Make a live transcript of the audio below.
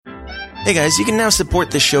Hey guys, you can now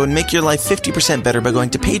support this show and make your life 50% better by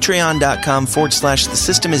going to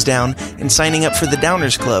patreon.com/thesystemisdown and signing up for the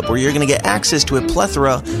Downers Club, where you're going to get access to a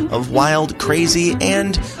plethora of wild, crazy,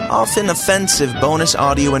 and often offensive bonus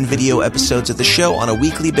audio and video episodes of the show on a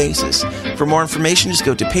weekly basis. For more information, just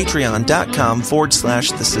go to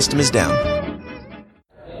patreon.com/thesystemisdown.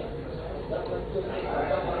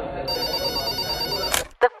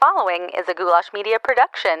 The following is a Goulash Media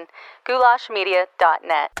production.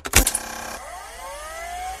 goulashmedia.net.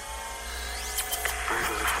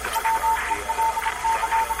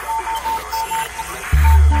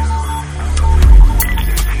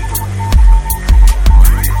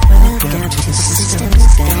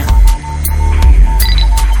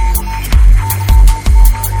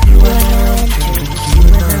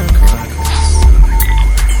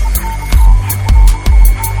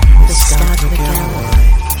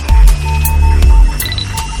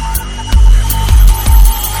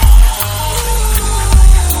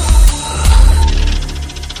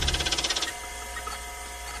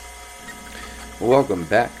 Welcome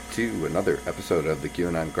back to another episode of the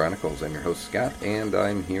QAnon Chronicles. I'm your host, Scott, and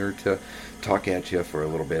I'm here to talk at you for a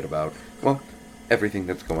little bit about, well, everything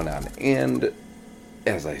that's going on. And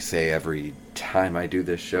as I say every time I do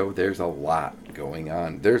this show, there's a lot going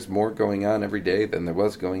on. There's more going on every day than there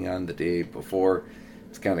was going on the day before.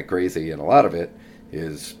 It's kind of crazy, and a lot of it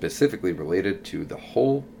is specifically related to the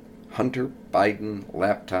whole Hunter Biden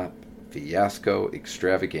laptop fiasco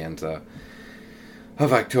extravaganza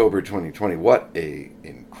of October 2020. What an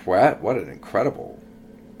incredible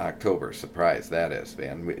October surprise that is,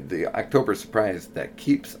 man. The October surprise that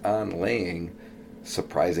keeps on laying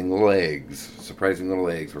surprising little eggs.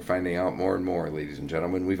 We're finding out more and more, ladies and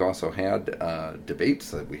gentlemen. We've also had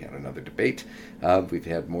debates. We had another debate. We've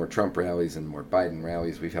had more Trump rallies and more Biden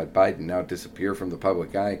rallies. We've had Biden now disappear from the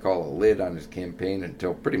public eye, call a lid on his campaign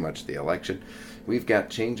until pretty much the election. We've got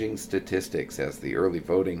changing statistics as the early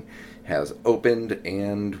voting has opened,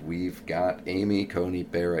 and we've got Amy Coney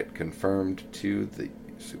Barrett confirmed to the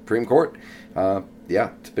Supreme Court.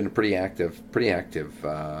 It's been a pretty active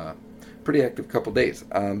couple days.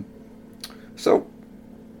 So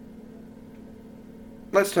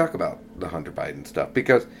let's talk about the Hunter Biden stuff,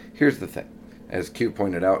 because here's the thing. As Q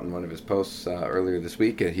pointed out in one of his posts earlier this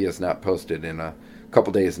week, he has not posted in a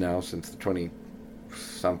couple days now, since the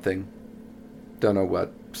 20-something. Don't know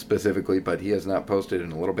what specifically, but he has not posted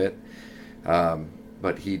in a little bit.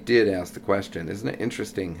 But he did ask the question, isn't it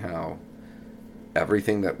interesting how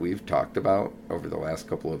everything that we've talked about over the last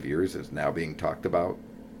couple of years is now being talked about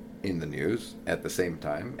in the news at the same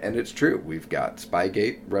time? And it's true. We've got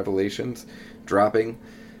Spygate revelations dropping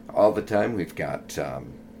all the time. We've got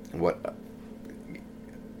what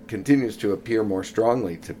continues to appear more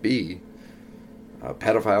strongly to be a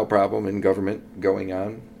pedophile problem in government going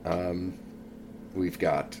on. We've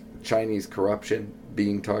got Chinese corruption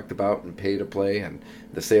being talked about and pay to play, and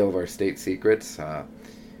the sale of our state secrets.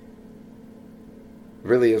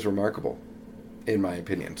 Really is remarkable, in my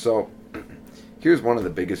opinion. So here's one of the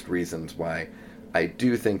biggest reasons why I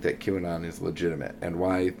do think that QAnon is legitimate, and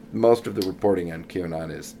why most of the reporting on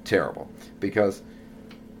QAnon is terrible. Because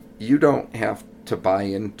you don't have to buy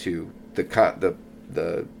into the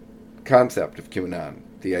concept of QAnon,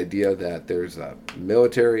 the idea that there's a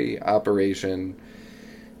military operation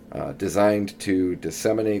designed to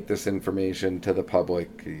disseminate this information to the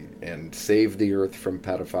public and save the earth from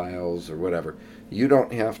pedophiles or whatever. You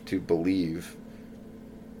don't have to believe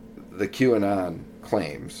the QAnon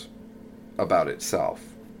claims about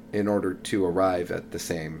itself in order to arrive at the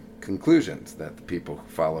same conclusions that the people who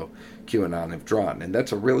follow QAnon have drawn. And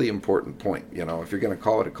that's a really important point. You know, if you're going to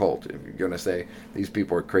call it a cult, if you're going to say these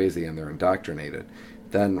people are crazy and they're indoctrinated,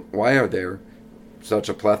 then why are there such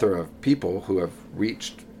a plethora of people who have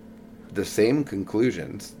reached the same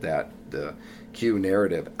conclusions that the Q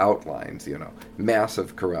narrative outlines? You know,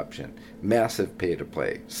 massive corruption, massive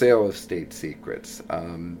pay-to-play, sale of state secrets,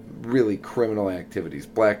 really criminal activities,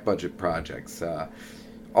 black budget projects,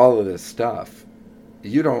 all of this stuff.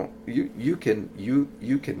 You can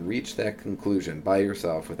reach that conclusion by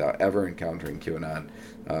yourself without ever encountering QAnon,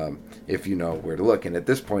 if you know where to look. And at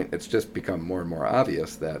this point, it's just become more and more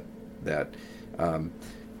obvious that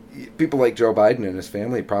people like Joe Biden and his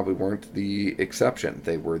family probably weren't the exception.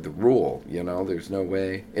 They were the rule. You know, there's no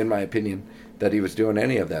way, in my opinion, that he was doing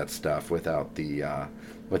any of that stuff without the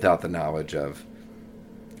knowledge of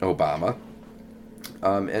Obama.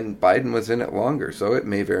 And Biden was in it longer, so it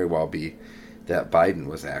may very well be that Biden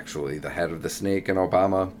was actually the head of the snake, and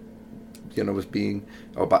Obama,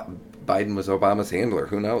 Biden was Obama's handler.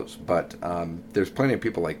 Who knows? But there's plenty of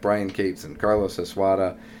people like Brian Cates and Carlos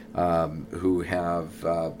Eswada who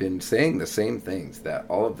have been saying the same things that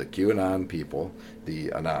all of the QAnon people, the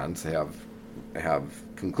Anons,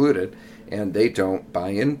 have concluded, and they don't buy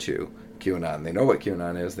into QAnon. They know what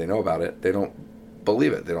QAnon is. They know about it. They don't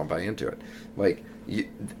believe it. They don't buy into it. Like,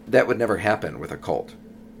 that would never happen with a cult.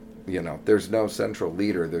 There's no central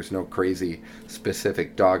leader. There's no crazy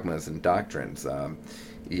specific dogmas and doctrines.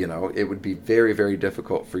 It would be very, very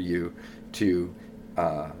difficult for you to,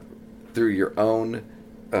 through your own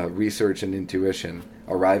research and intuition,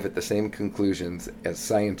 arrive at the same conclusions as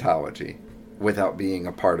Scientology without being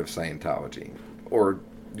a part of Scientology or,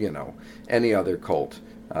 any other cult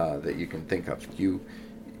that you can think of. You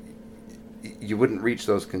wouldn't reach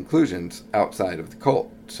those conclusions outside of the cult.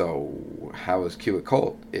 So how is Q a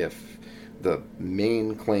cult if the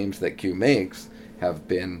main claims that Q makes have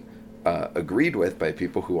been agreed with by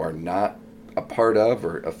people who are not a part of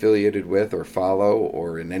or affiliated with or follow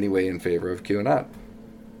or in any way in favor of QAnon?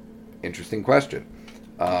 Interesting question.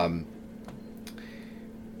 We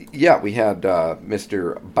had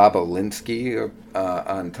Mr. Bobolinsky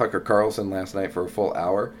on Tucker Carlson last night for a full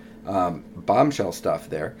hour. Bombshell stuff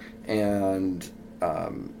there, and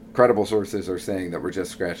credible sources are saying that we're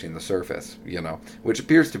just scratching the surface, which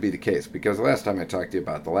appears to be the case, because the last time I talked to you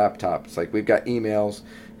about the laptop, it's like we've got emails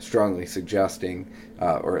strongly suggesting,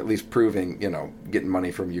 or at least proving, getting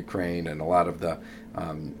money from Ukraine and a lot of the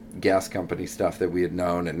gas company stuff that we had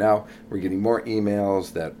known, and now we're getting more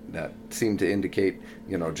emails that seem to indicate,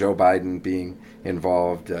 Joe Biden being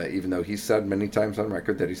involved, even though he's said many times on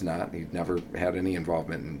record that he's not. He's never had any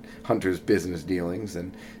involvement in Hunter's business dealings,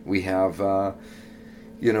 and we have,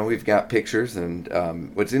 we've got pictures, and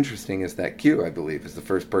what's interesting is that Q, I believe, is the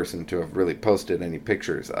first person to have really posted any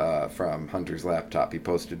pictures from Hunter's laptop. He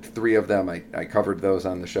posted 3 of them. I covered those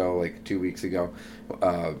on the show like 2 weeks ago.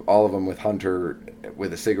 All of them with Hunter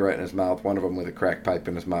with a cigarette in his mouth, one of them with a crack pipe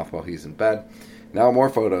in his mouth while he's in bed. Now more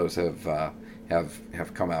photos have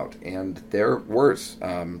come out, and they're worse.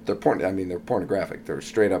 They're pornographic. They're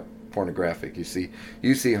straight up pornographic. You see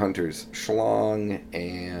Hunter's schlong,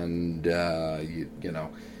 and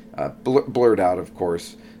blurred out, of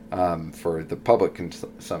course, for the public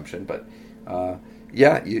consumption. But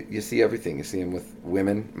you see everything. You see him with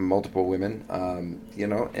women, multiple women,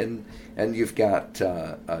 and you've got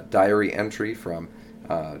a diary entry from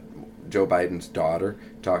Joe Biden's daughter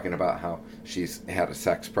talking about how she's had a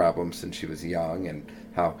sex problem since she was young, and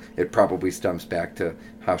how it probably stems back to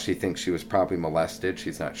how she thinks she was probably molested.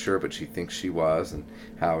 She's not sure, but she thinks she was, and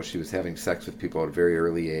how she was having sex with people at a very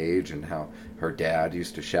early age, and how her dad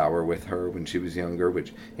used to shower with her when she was younger,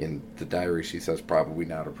 which in the diary she says probably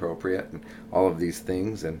not appropriate, and all of these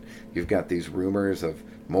things. And you've got these rumors of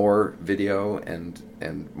more video and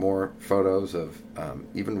more photos of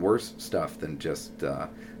even worse stuff than just the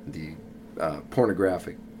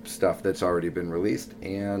pornographic stuff that's already been released.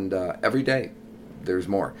 And every day there's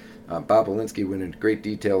more. Bob Olinsky went into great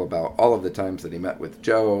detail about all of the times that he met with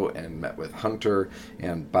Joe and met with Hunter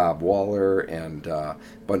and Bob Waller and a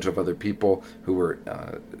bunch of other people who were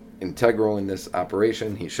integral in this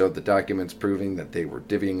operation. He showed the documents proving that they were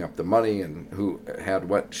divvying up the money and who had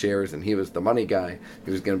what shares, and he was the money guy.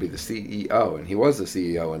 He was going to be the CEO, and he was the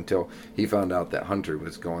CEO until he found out that Hunter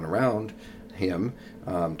was going around him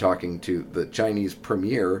talking to the Chinese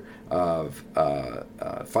premier of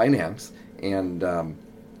finance,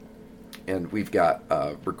 and we've got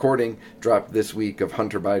a recording dropped this week of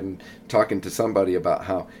Hunter Biden talking to somebody about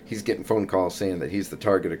how he's getting phone calls saying that he's the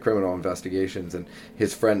target of criminal investigations, and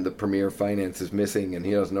his friend, the premier of finance, is missing, and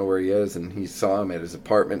he doesn't know where he is, and he saw him at his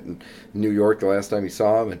apartment in New York the last time he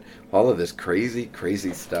saw him, and all of this crazy,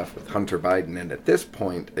 crazy stuff with Hunter Biden. And at this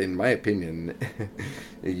point, in my opinion,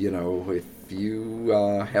 if you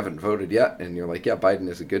haven't voted yet, and you're like, yeah, Biden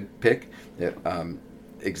is a good pick,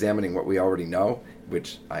 examining what we already know,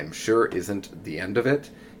 which I'm sure isn't the end of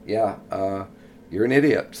it, you're an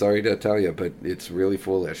idiot. Sorry to tell you, but it's really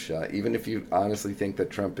foolish. Even if you honestly think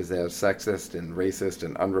that Trump is as sexist and racist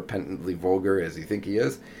and unrepentantly vulgar as you think he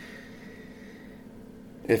is,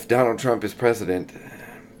 if Donald Trump is president,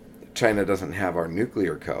 China doesn't have our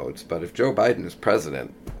nuclear codes, but if Joe Biden is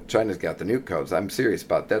president, China's got the nuke codes. I'm serious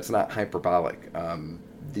about that. That's not hyperbolic.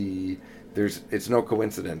 It's no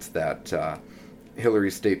coincidence that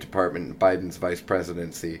Hillary's State Department and Biden's vice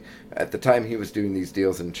presidency, at the time he was doing these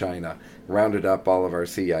deals in China, rounded up all of our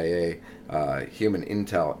CIA human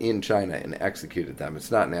intel in China and executed them.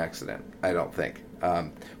 It's not an accident, I don't think.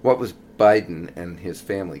 What was Biden and his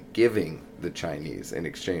family giving the Chinese in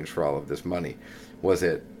exchange for all of this money? Was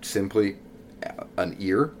it simply an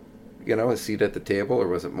ear? a seat at the table, or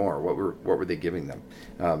was it more? What were they giving them?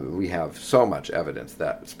 We have so much evidence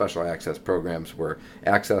that special access programs were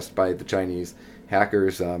accessed by the Chinese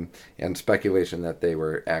hackers, and speculation that they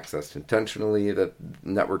were accessed intentionally, that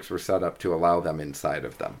networks were set up to allow them inside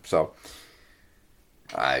of them. So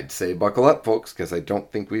I'd say buckle up, folks, because I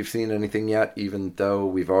don't think we've seen anything yet, even though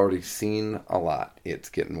we've already seen a lot. It's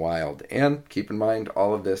getting wild. And keep in mind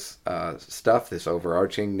all of this stuff, this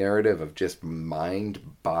overarching narrative of just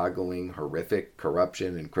mind-boggling, horrific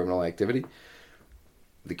corruption and criminal activity.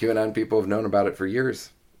 The QAnon people have known about it for years,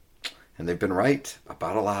 and they've been right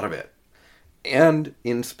about a lot of it. And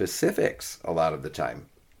in specifics a lot of the time,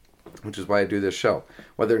 which is why I do this show.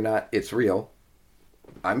 Whether or not it's real,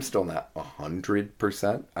 I'm still not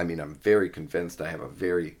 100%. I mean, I'm very convinced. I have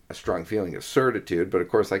a strong feeling of certitude, but of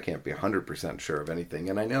course I can't be 100% sure of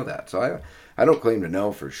anything, and I know that. So I don't claim to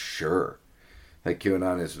know for sure that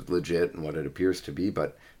QAnon is legit and what it appears to be,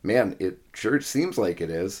 but man, it sure seems like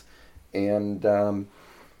it is. And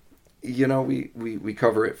we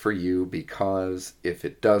cover it for you, because if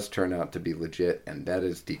it does turn out to be legit and that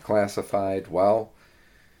is declassified, well,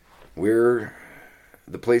 we're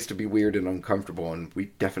the place to be weird and uncomfortable, and we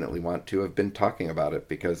definitely want to have been talking about it,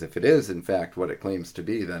 because if it is in fact what it claims to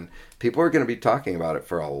be, then people are going to be talking about it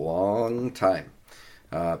for a long time.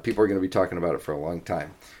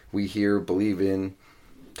 We here believe in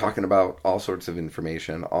talking about all sorts of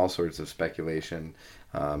information, all sorts of speculation,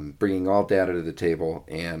 bringing all data to the table,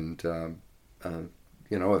 and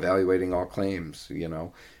evaluating all claims,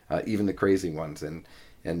 even the crazy ones. And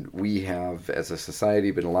we have, as a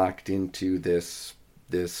society, been locked into this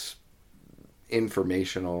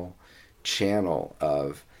informational channel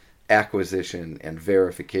of acquisition and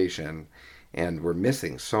verification, and we're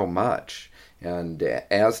missing so much. And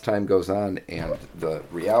as time goes on and the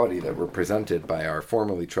reality that we're presented by our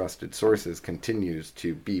formerly trusted sources continues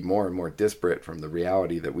to be more and more disparate from the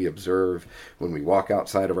reality that we observe when we walk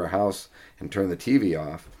outside of our house and turn the TV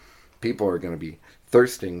off, people are going to be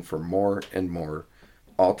thirsting for more and more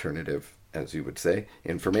alternative, as you would say,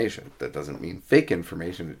 information. That doesn't mean fake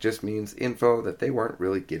information. It just means info that they weren't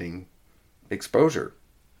really getting exposure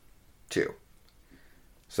to.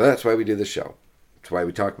 So that's why we do this show. That's why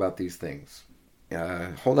we talk about these things.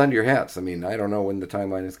 Hold on to your hats. I mean, I don't know when the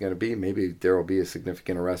timeline is going to be. Maybe there will be a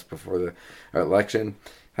significant arrest before the election.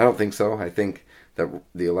 I don't think so. I think that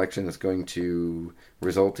the election is going to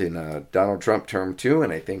result in a Donald Trump term 2,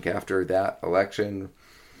 and I think after that election,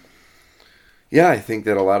 I think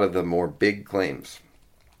that a lot of the more big claims,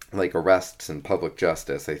 like arrests and public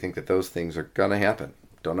justice, I think that those things are going to happen.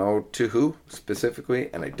 Don't know to who specifically,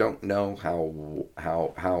 and I don't know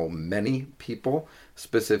how many people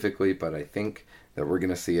specifically, but I think that we're going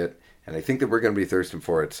to see it, and I think that we're going to be thirsting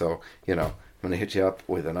for it. So, I'm going to hit you up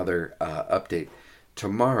with another update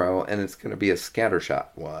tomorrow, and it's going to be a scattershot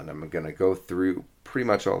one. I'm going to go through pretty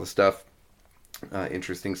much all the stuff,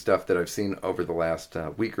 interesting stuff that I've seen over the last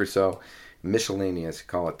week or so. Miscellaneous,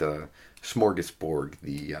 call it the smorgasbord,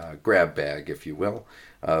 the grab bag, if you will,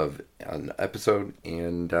 of an episode.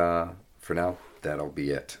 And for now, that'll be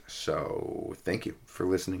it. So thank you for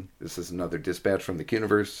listening. This is another dispatch from the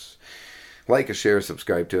Quniverse. Like, share,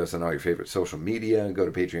 subscribe to us on all your favorite social media. Go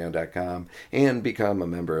to patreon.com and become a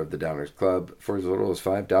member of the Downers Club for as little as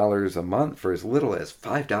 $5 a month. For as little as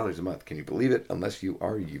 $5 a month. Can you believe it? Unless you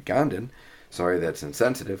are Ugandan. Sorry, that's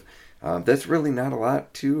insensitive. That's really not a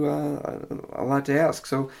lot to ask.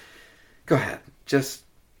 So go ahead, just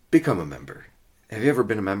become a member. Have you ever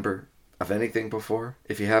been a member of anything before?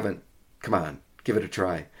 If you haven't, come on, give it a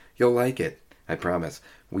try. You'll like it, I promise.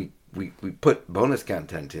 We put bonus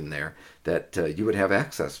content in there that you would have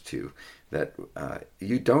access to, that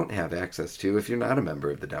you don't have access to if you're not a member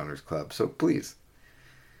of the Downers Club. So please,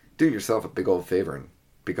 do yourself a big old favor and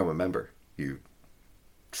become a member, you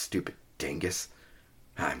stupid dingus.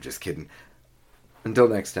 I'm just kidding. Until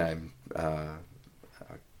next time,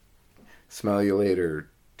 smell you later,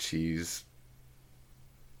 cheese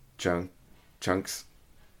chunks.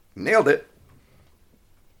 Nailed it.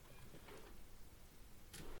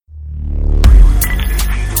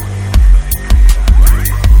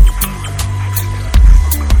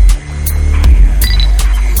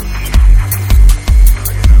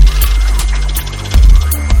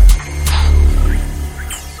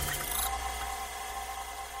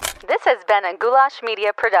 This has been a Goulash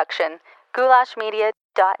Media production.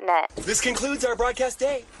 goulashmedia.net. This concludes our broadcast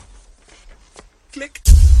day. Click.